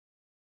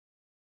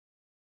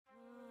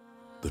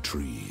the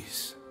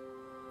trees.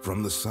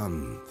 From the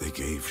sun they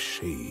gave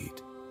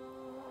shade.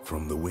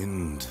 From the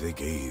wind they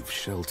gave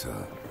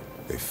shelter.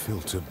 They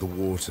filtered the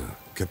water,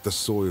 kept the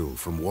soil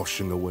from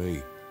washing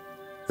away.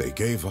 They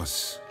gave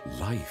us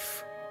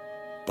life,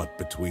 but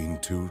between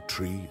two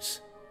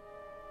trees.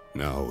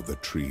 Now the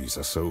trees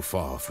are so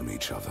far from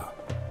each other.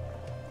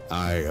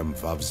 I am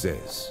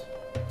Vavzez,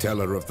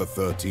 teller of the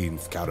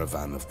 13th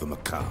caravan of the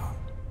Macaw,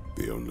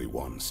 the only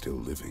one still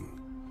living.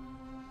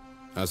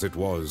 As it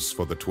was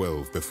for the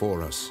 12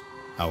 before us,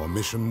 our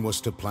mission was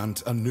to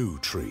plant a new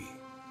tree,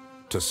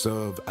 to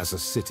serve as a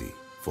city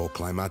for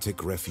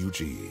climatic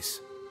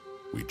refugees.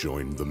 We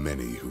joined the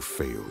many who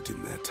failed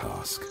in their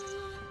task.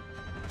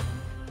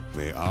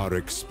 May our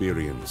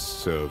experience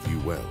serve you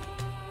well,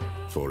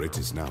 for it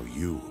is now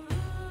you,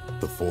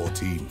 the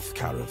 14th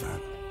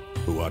caravan,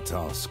 who are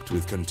tasked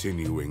with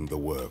continuing the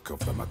work of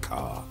the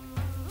Macaw.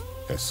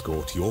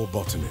 Escort your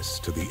botanists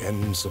to the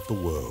ends of the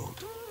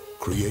world.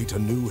 Create a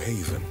new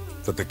haven,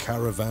 that the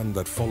caravan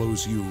that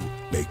follows you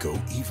may go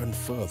even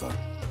further,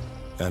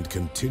 and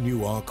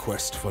continue our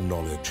quest for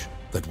knowledge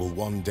that will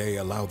one day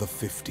allow the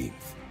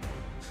 15th,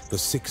 the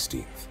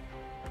 16th,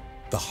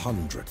 the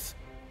 100th,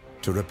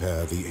 to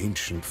repair the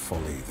ancient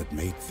folly that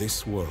made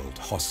this world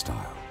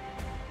hostile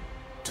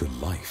to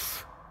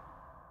life.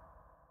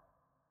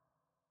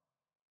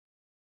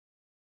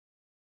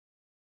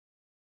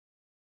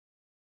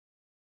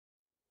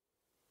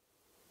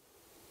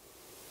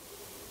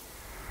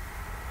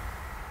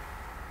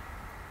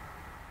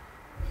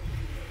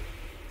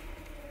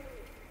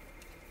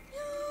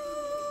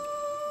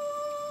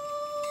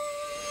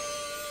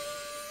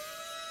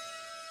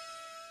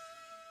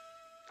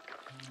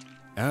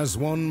 As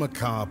one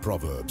Macaw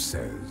proverb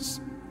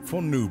says,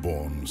 for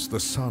newborns the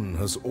sun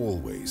has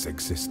always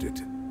existed.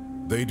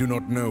 They do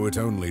not know it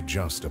only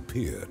just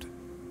appeared.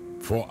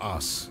 For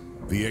us,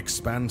 the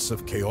expanse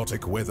of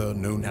chaotic weather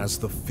known as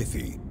the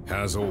Fithy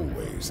has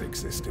always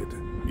existed.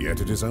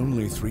 Yet it is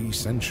only 3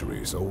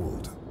 centuries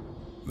old.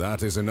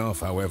 That is enough,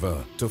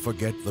 however, to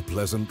forget the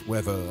pleasant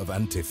weather of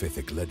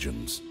antiphytic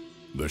legends.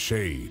 The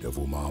shade of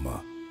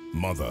Umama,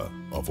 mother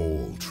of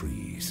all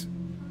trees.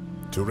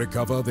 To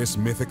recover this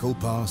mythical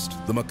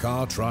past, the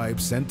Macaw tribe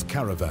sent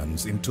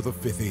caravans into the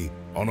Fithy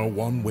on a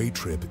one-way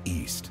trip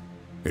east.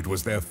 It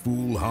was their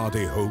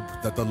foolhardy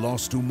hope that the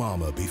lost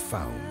Umama be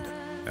found,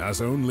 as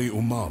only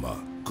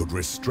Umama could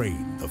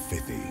restrain the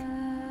Fithy.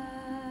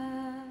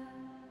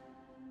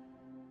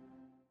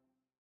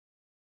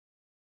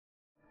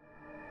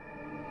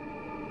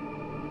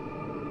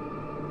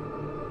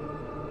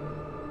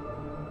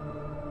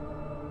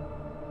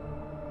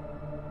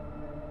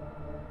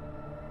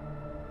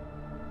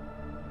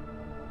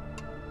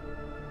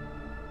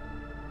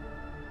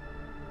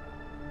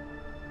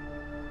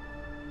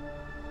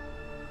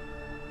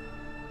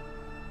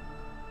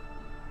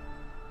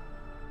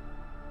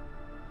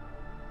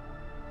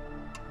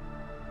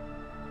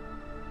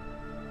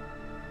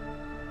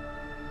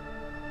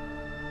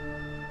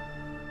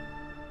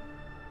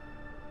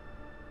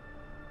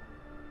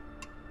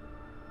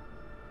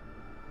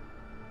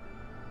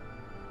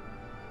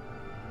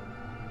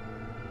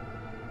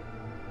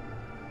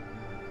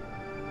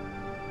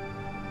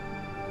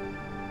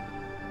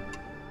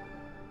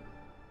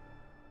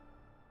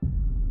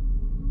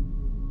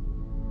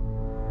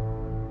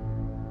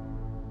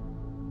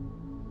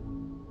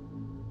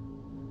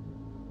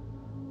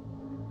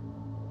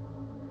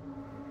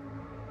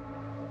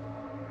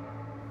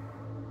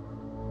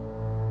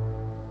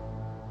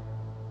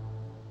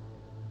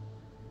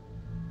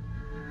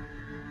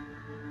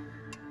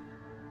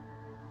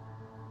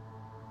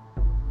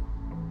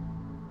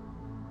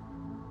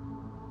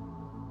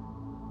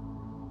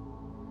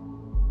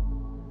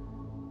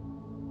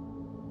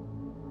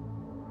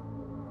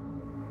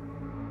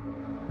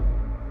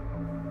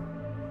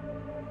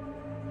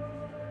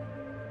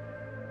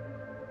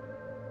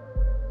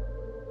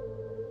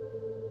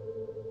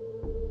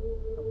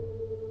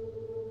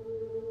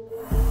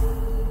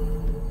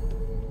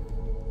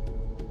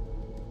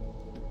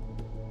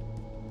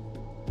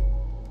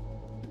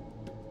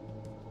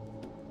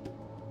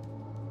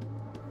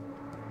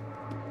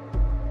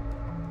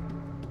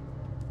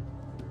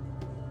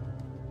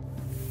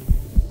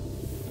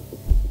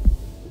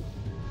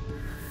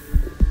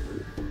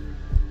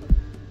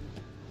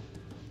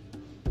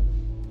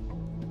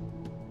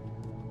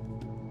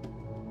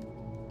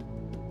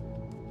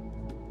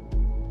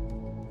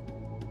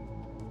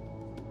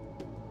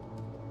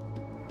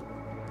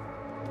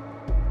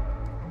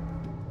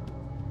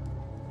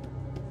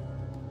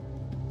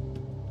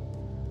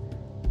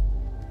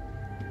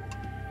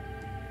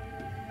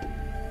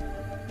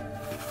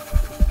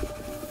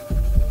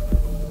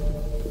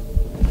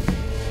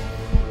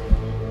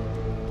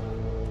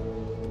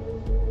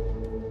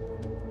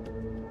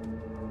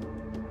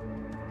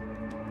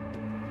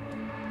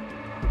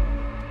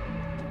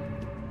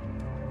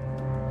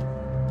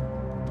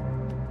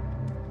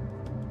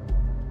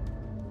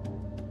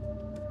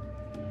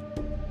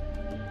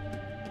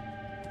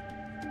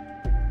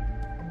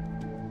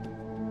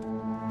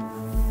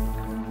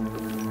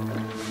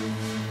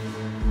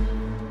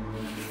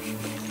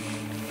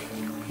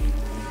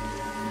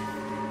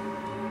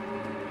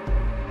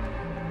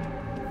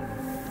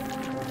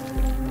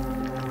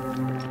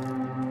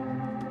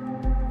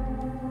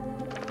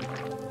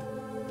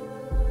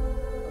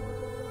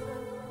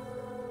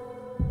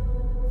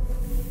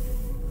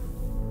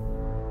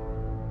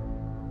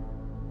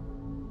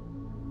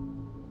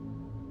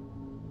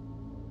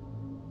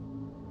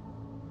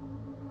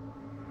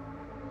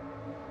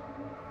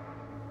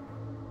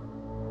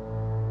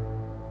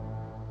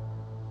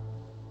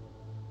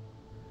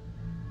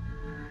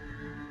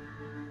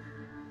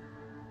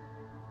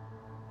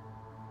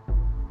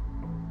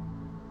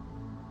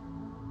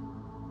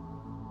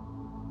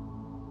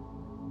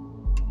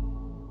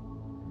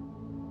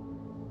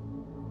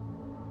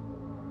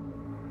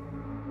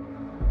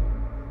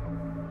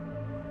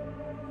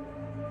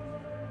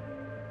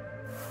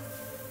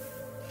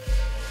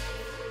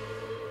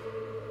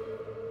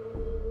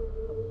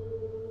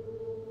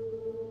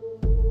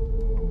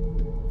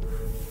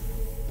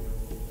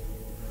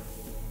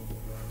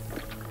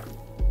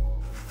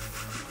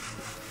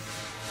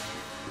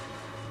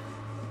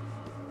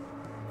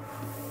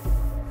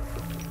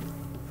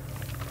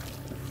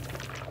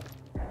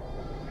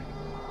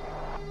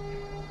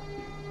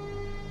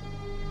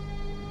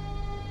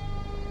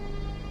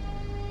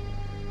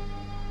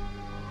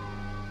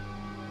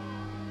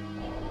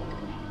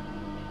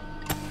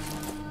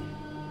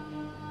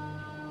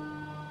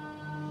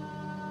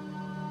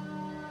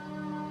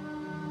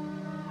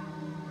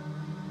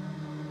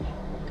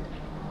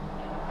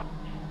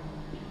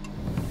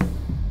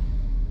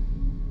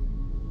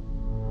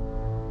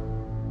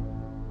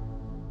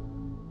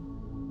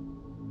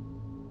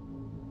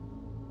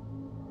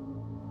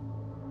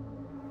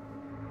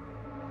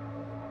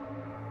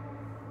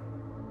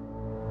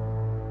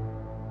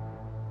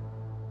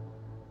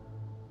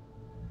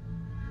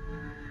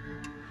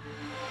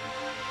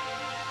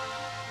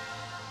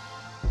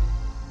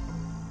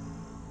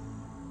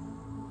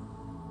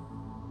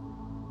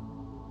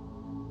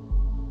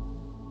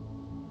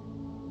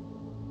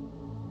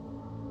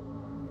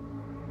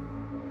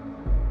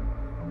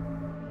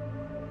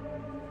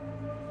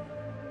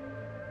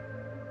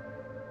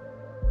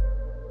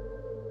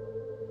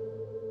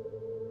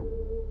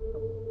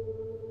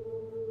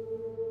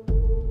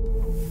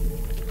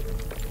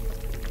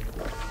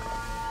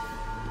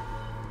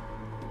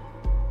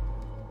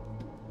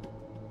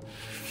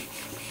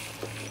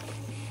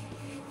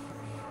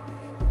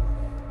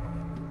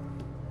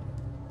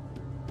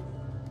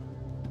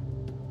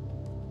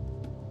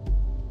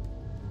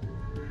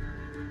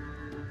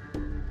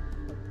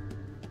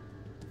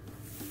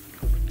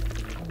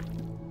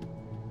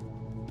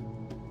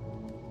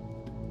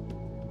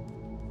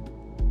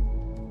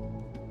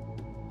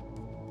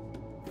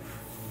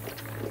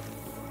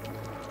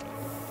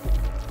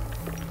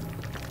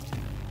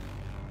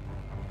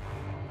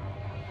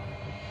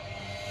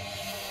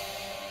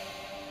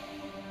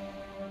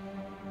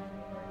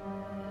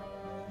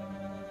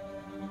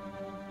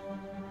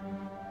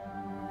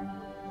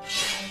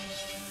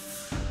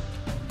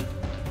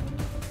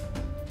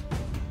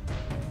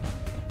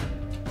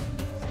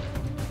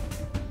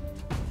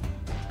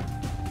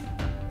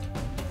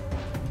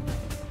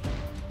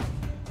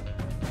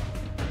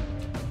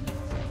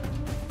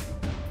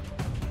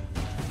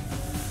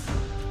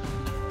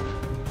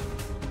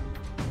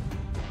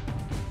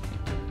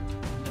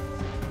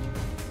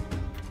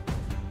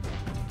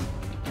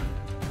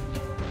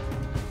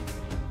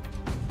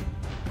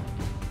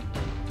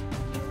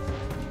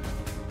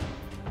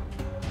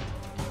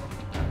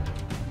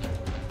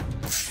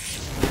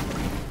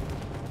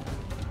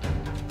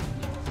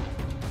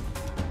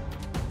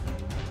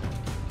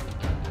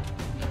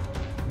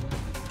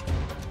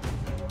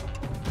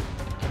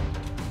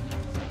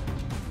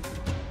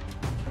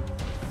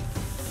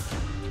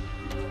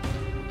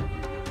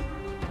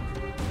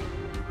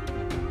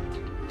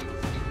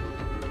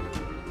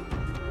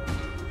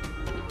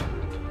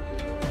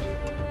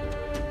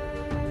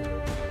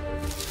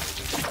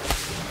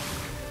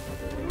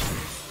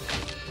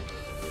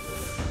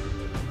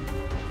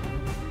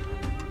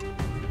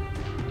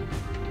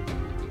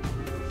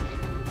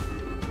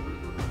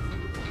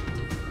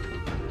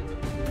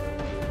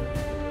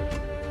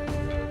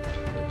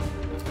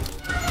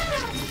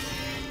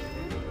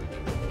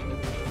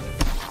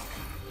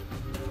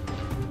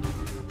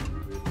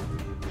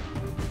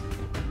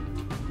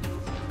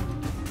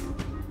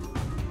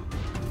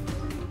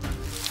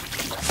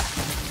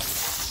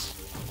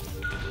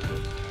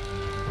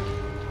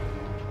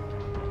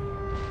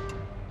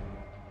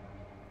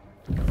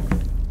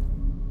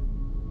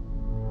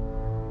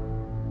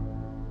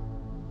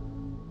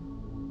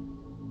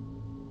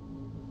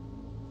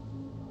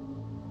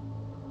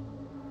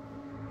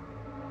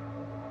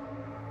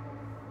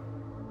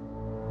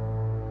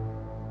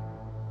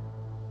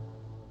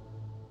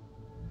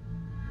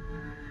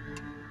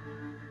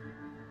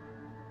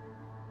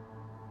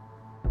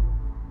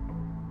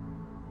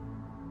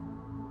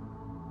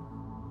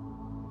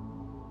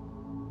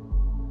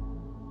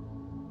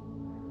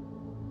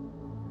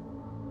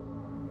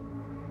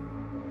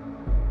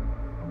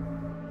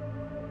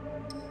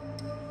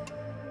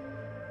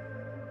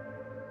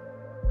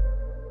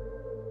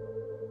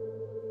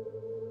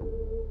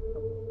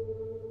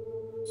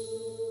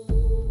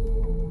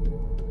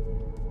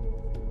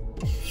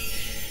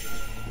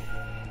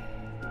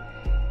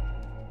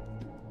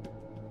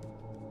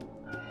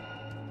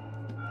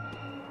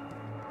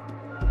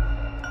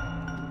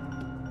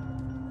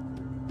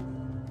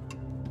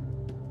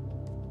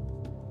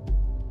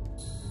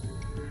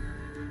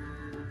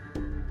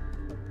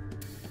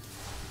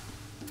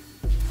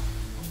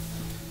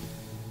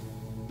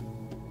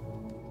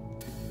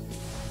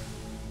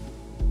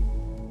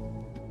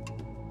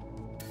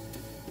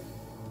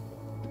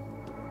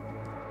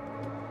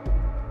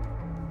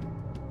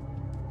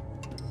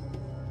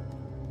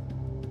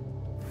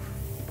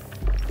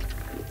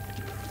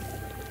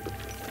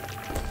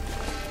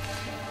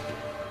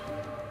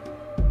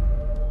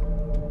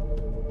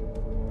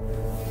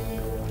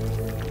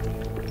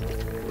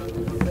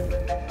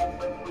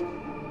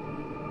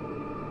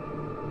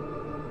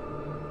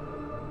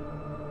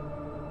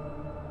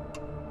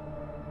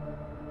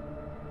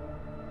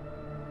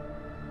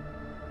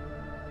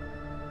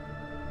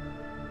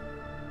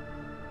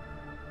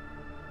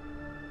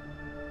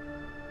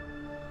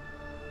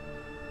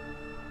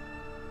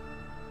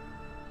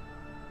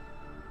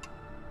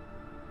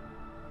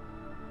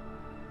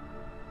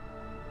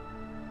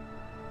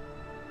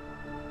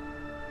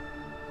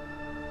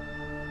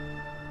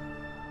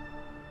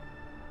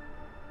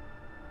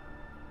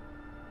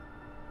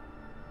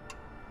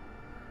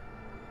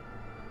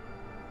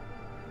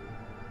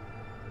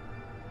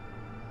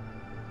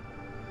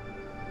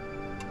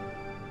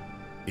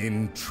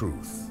 In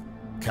truth,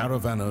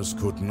 caravanners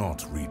could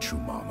not reach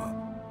Umama.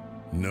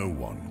 No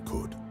one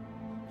could.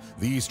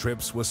 These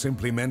trips were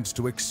simply meant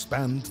to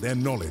expand their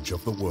knowledge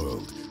of the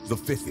world, the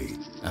Fithi,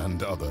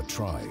 and other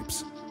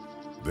tribes.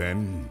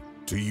 Then,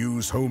 to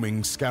use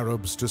homing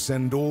scarabs to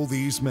send all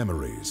these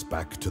memories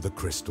back to the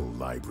Crystal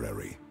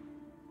Library.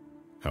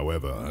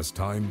 However, as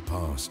time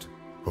passed,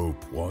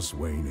 hope was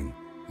waning,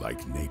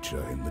 like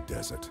nature in the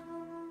desert.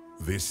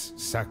 This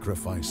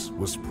sacrifice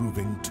was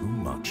proving too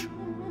much.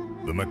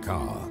 The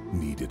Macaw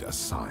needed a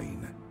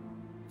sign.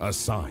 A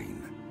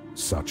sign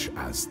such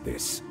as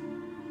this.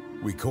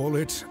 We call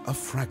it a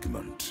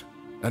fragment,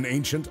 an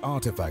ancient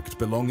artifact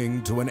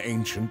belonging to an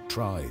ancient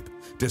tribe,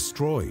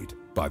 destroyed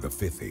by the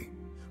Fithi,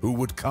 who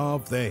would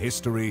carve their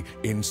history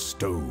in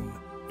stone.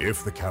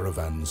 If the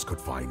caravans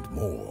could find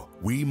more,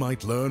 we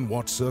might learn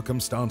what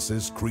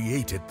circumstances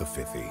created the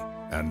Fithi,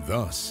 and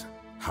thus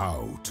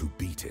how to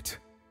beat it.